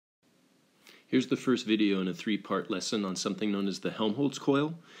Here's the first video in a three-part lesson on something known as the Helmholtz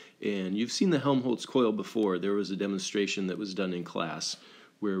coil. And you've seen the Helmholtz coil before. There was a demonstration that was done in class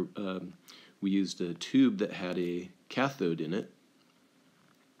where we used a tube that had a cathode in it,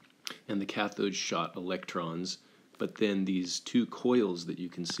 and the cathode shot electrons, but then these two coils that you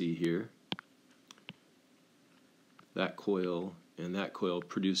can see here, that coil and that coil,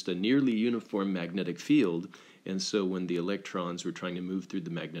 produced a nearly uniform magnetic field. And so when the electrons were trying to move through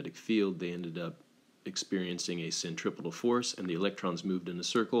the magnetic field, they ended up experiencing a centripetal force, and the electrons moved in a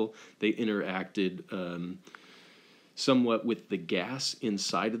circle. They interacted somewhat with the gas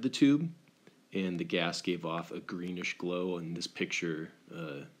inside of the tube, and the gas gave off a greenish glow. In this picture,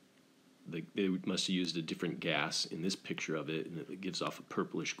 they must have used a different gas in this picture of it, and it gives off a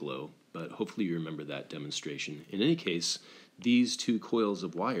purplish glow. But hopefully you remember that demonstration. In any case, these two coils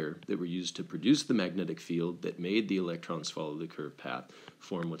of wire that were used to produce the magnetic field that made the electrons follow the curved path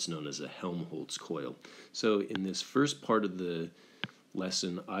form what's known as a Helmholtz coil. So in this first part of the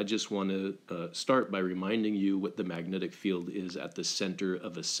lesson, I just want to start by reminding you what the magnetic field is at the center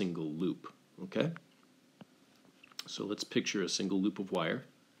of a single loop. Okay? So let's picture a single loop of wire.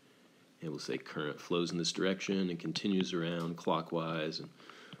 And we'll say current flows in this direction and continues around clockwise.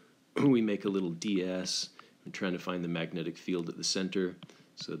 And we make a little ds. I'm trying to find the magnetic field at the center.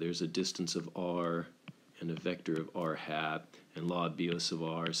 So there's a distance of r and a vector of r hat. And law of Bios of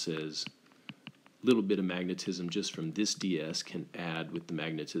r says a little bit of magnetism just from this ds can add with the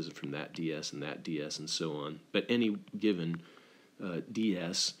magnetism from that ds and so on. But any given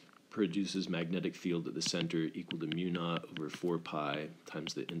ds produces magnetic field at the center equal to mu naught over 4 pi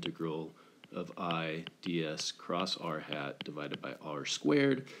times the integral of I ds cross r hat divided by r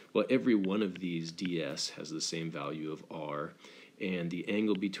squared. Well, every one of these ds has the same value of r, and the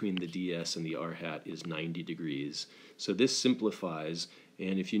angle between the ds and the r hat is 90 degrees. So this simplifies,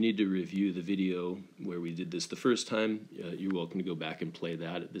 and if you need to review the video where we did this the first time, you're welcome to go back and play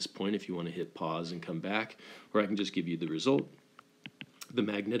that at this point if you want to hit pause and come back, or I can just give you the result. The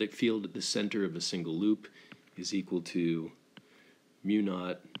magnetic field at the center of a single loop is equal to mu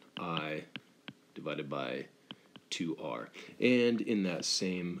naught I divided by 2r. And in that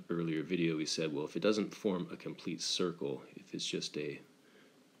same earlier video we said, well, if it doesn't form a complete circle, if it's just a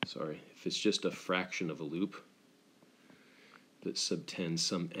fraction of a loop that subtends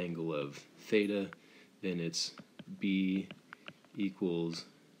some angle of theta, then it's b equals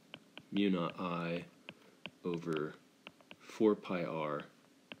mu naught I over 4 pi r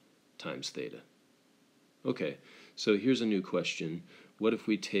times theta. Okay, so here's a new question. What if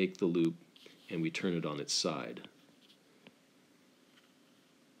we take the loop and we turn it on its side?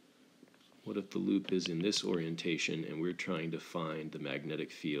 What if the loop is in this orientation and we're trying to find the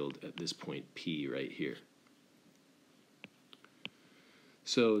magnetic field at this point P right here?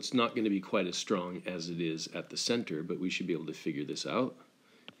 So it's not going to be quite as strong as it is at the center, but we should be able to figure this out.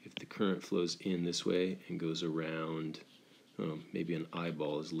 If the current flows in this way and goes around, maybe an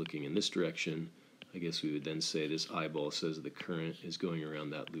eyeball is looking in this direction, I guess we would then say this eyeball says the current is going around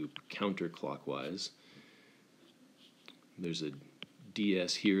that loop counterclockwise. There's a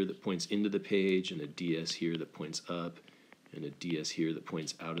ds here that points into the page, and a ds here that points up, and a ds here that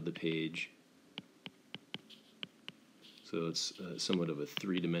points out of the page. So it's somewhat of a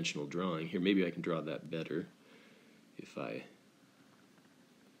three-dimensional drawing. Here, maybe I can draw that better if I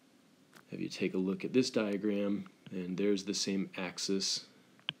have you take a look at this diagram, and there's the same axis,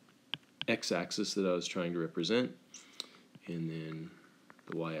 x-axis that I was trying to represent, and then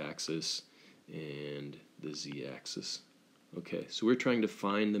the y-axis and the z-axis. Okay, so we're trying to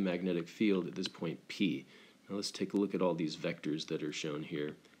find the magnetic field at this point P. Now let's take a look at all these vectors that are shown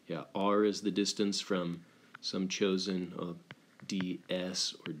here. Yeah, r is the distance from some chosen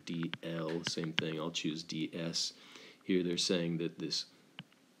ds or dl, same thing, I'll choose ds. Here they're saying that this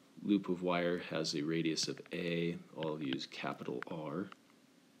loop of wire has a radius of a, I'll use capital R.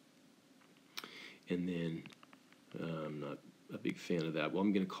 And then, I'm not a big fan of that. Well,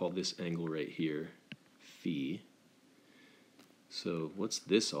 I'm going to call this angle right here phi. So what's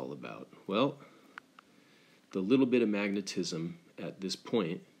this all about? Well, the little bit of magnetism at this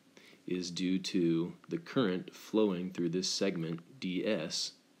point is due to the current flowing through this segment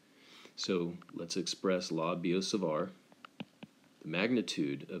ds. So let's express law of Bios of r. The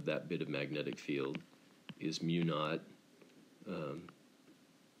magnitude of that bit of magnetic field is mu naught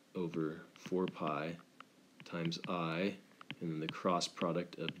over 4 pi times I, and then the cross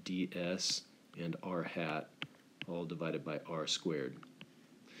product of ds and r hat, all divided by r squared.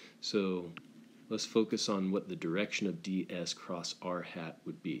 So let's focus on what the direction of ds cross r hat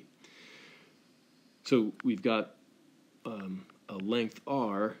would be. So we've got a length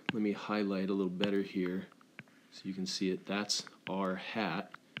r, let me highlight a little better here so you can see it. That's r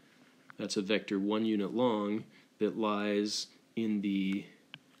hat. That's a vector 1 unit long that lies in the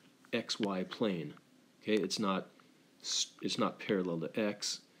xy plane. Okay, it's not parallel to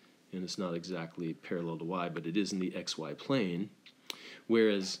x, and it's not exactly parallel to y, but it is in the xy plane,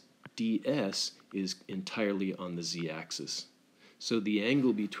 whereas ds is entirely on the z-axis. So the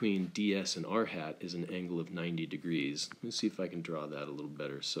angle between ds and r hat is an angle of 90 degrees. Let's see if I can draw that a little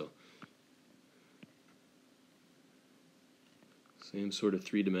better. So same sort of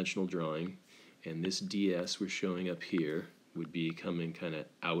three-dimensional drawing, and this ds we're showing up here would be coming kind of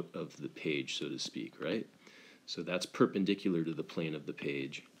out of the page, so to speak, right? So that's perpendicular to the plane of the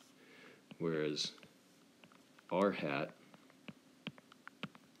page, whereas r hat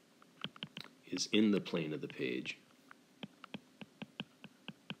is in the plane of the page.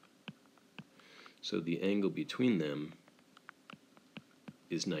 So the angle between them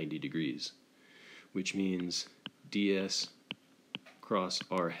is 90 degrees, which means ds cross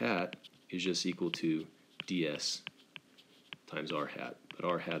r hat is just equal to ds times r hat, but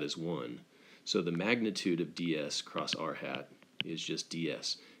r hat is 1. So the magnitude of ds cross r hat is just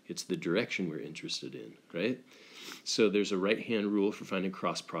ds. It's the direction we're interested in, right? So there's a right-hand rule for finding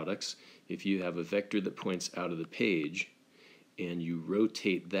cross products. If you have a vector that points out of the page and you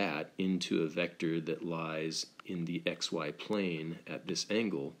rotate that into a vector that lies in the xy plane at this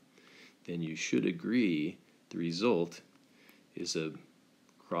angle, then you should agree the result is a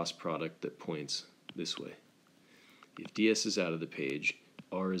cross product that points this way. If ds is out of the page,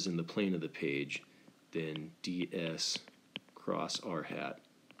 r is in the plane of the page, then ds cross r hat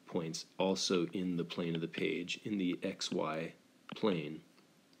points also in the plane of the page, in the xy plane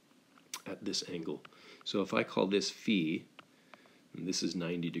at this angle. So if I call this phi, and this is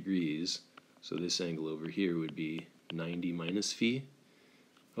 90 degrees, so this angle over here would be 90 minus phi.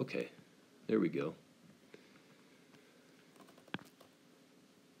 Okay, there we go.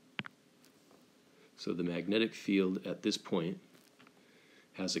 So the magnetic field at this point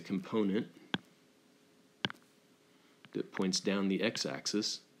has a component that points down the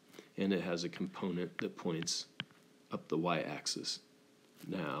x-axis, and it has a component that points up the y-axis.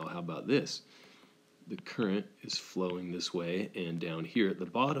 Now, how about this? The current is flowing this way, and down here at the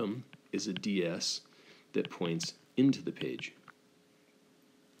bottom is a ds that points into the page.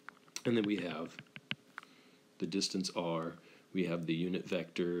 And then we have the distance r, we have the unit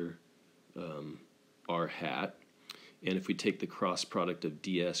vector r hat, and if we take the cross product of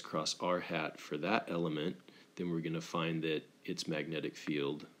ds cross r hat for that element, then we're going to find that its magnetic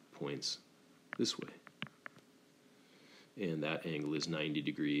field points this way. And that angle is 90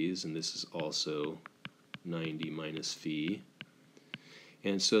 degrees, and this is also 90 minus phi.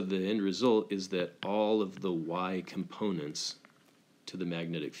 And so the end result is that all of the y components to the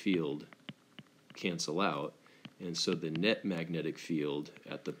magnetic field cancel out, and so the net magnetic field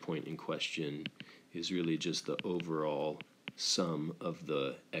at the point in question is really just the overall sum of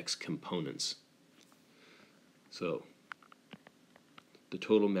the x components. So the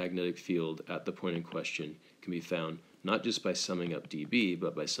total magnetic field at the point in question can be found not just by summing up dB,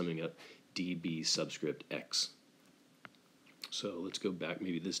 but by summing up dB subscript x. So let's go back.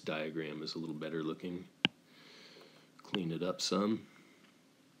 Maybe this diagram is a little better looking. Clean it up some.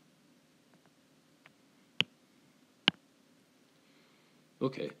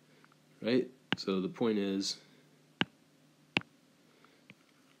 Okay, right? So the point is,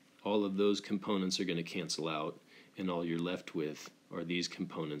 all of those components are going to cancel out, and all you're left with are these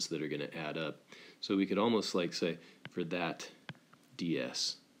components that are going to add up. So we could almost like say, for that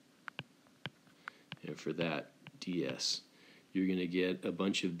ds, and for that ds, you're going to get a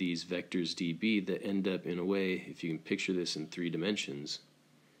bunch of these vectors dB that end up in a way, if you can picture this in 3 dimensions,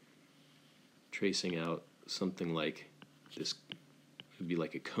 tracing out something like this. Would be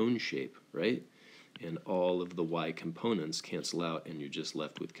like a cone shape, right? And all of the y components cancel out, and you're just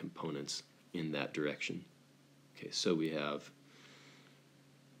left with components in that direction. Okay, so we have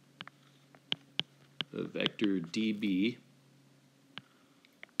a vector dB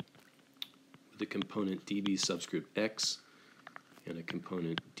with a component dB subscript x and a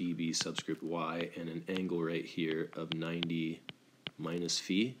component dB subscript y, and an angle right here of 90 minus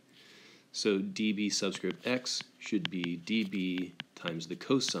phi. So dB subscript x should be dB times the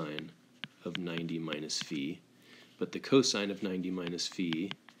cosine of 90 minus phi, but the cosine of 90 minus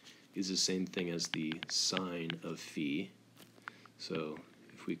phi is the same thing as the sine of phi. So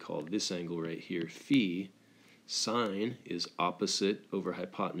if we call this angle right here phi, sine is opposite over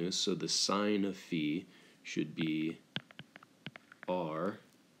hypotenuse, so the sine of phi should be r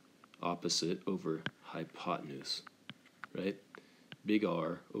opposite over hypotenuse, right? big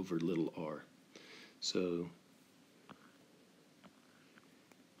R over little r. So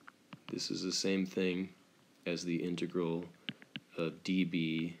this is the same thing as the integral of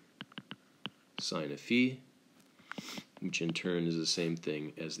dB sine of phi, which in turn is the same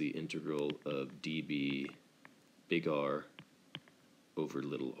thing as the integral of dB big R over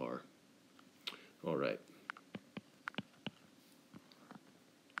little r. All right.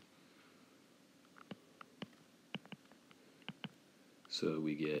 So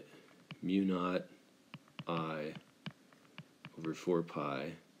we get mu naught I over 4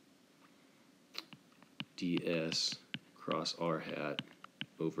 pi ds cross r hat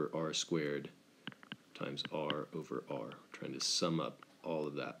over r squared times r over r. Trying to sum up all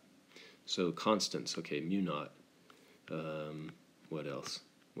of that. So constants, okay, mu naught. What else?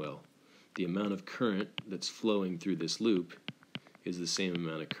 Well, the amount of current that's flowing through this loop is the same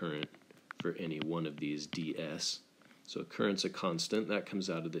amount of current for any one of these ds. So current's a constant. That comes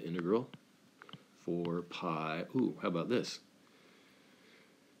out of the integral. 4 pi. Ooh, how about this?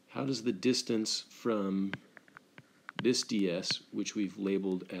 How does the distance from this ds, which we've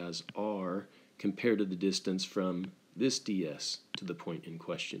labeled as r, compare to the distance from this ds to the point in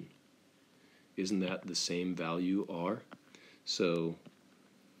question? Isn't that the same value, r? So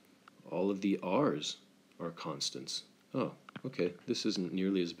all of the r's are constants. Oh, okay, this isn't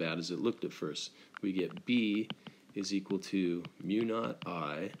nearly as bad as it looked at first. We get b is equal to mu naught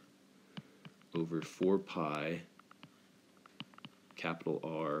I over 4 pi capital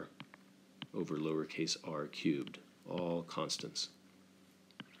R over lowercase r cubed, all constants.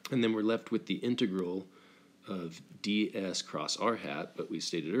 And then we're left with the integral of ds cross r hat, but we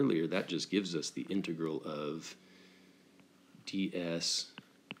stated earlier that just gives us the integral of ds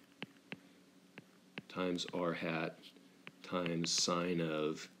times r hat times sine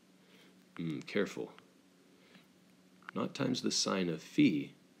of, careful, not times the sine of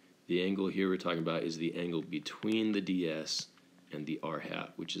phi. The angle here we're talking about is the angle between the ds and the r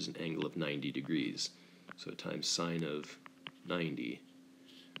hat, which is an angle of 90 degrees. So times sine of 90.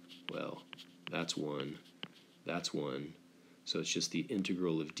 Well, that's 1. That's 1. So it's just the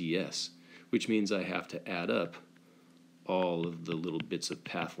integral of ds, which means I have to add up all of the little bits of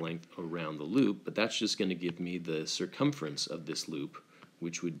path length around the loop, but that's just going to give me the circumference of this loop,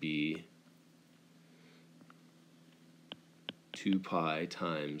 which would be 2 pi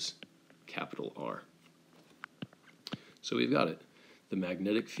times capital R. So we've got it. The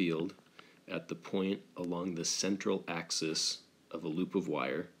magnetic field at the point along the central axis of a loop of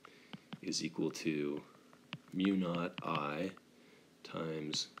wire is equal to mu naught I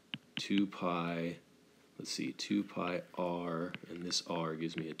times 2 pi, let's see, 2 pi r, and this r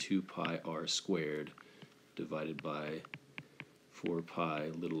gives me a 2 pi r squared divided by 4 pi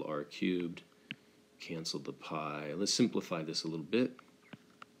little r cubed. Cancel the pi. Let's simplify this a little bit.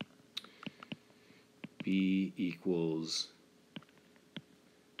 B equals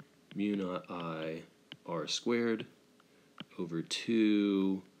mu naught I r squared over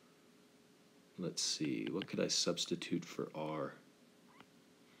 2, let's see, what could I substitute for r?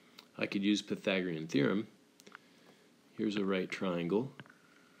 I could use Pythagorean Theorem. Here's a right triangle.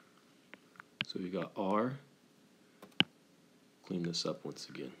 So we got r. Clean this up once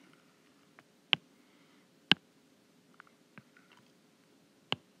again.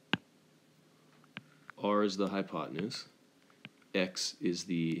 R is the hypotenuse, x is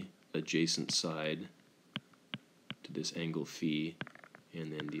the adjacent side to this angle phi,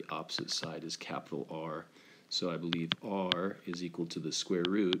 and then the opposite side is capital R. So I believe R is equal to the square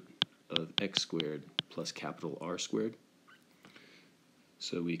root of x squared plus capital R squared.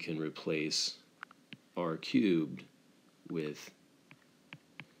 So we can replace r cubed with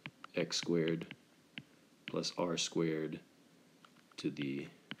x squared plus r squared to the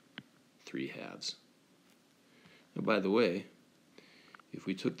 3/2. Now, by the way, if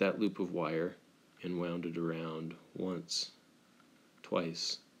we took that loop of wire and wound it around once,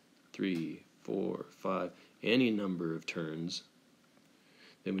 twice, 3, 4, 5, any number of turns,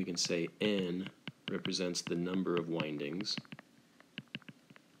 then we can say n represents the number of windings.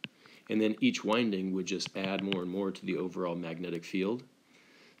 And then each winding would just add more and more to the overall magnetic field.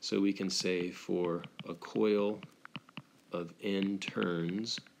 So we can say for a coil of n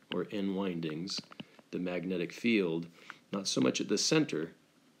turns, or n windings, the magnetic field, not so much at the center,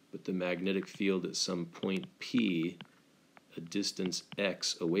 but the magnetic field at some point P, a distance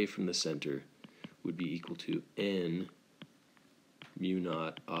x away from the center, would be equal to n mu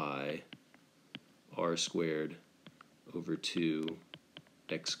naught I r squared over 2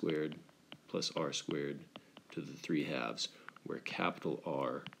 x squared plus r squared to the 3/2, where capital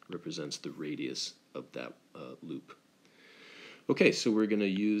R represents the radius of that loop. Okay, so we're going to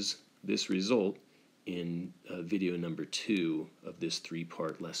use this result in video number 2 of this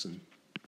 3-part lesson.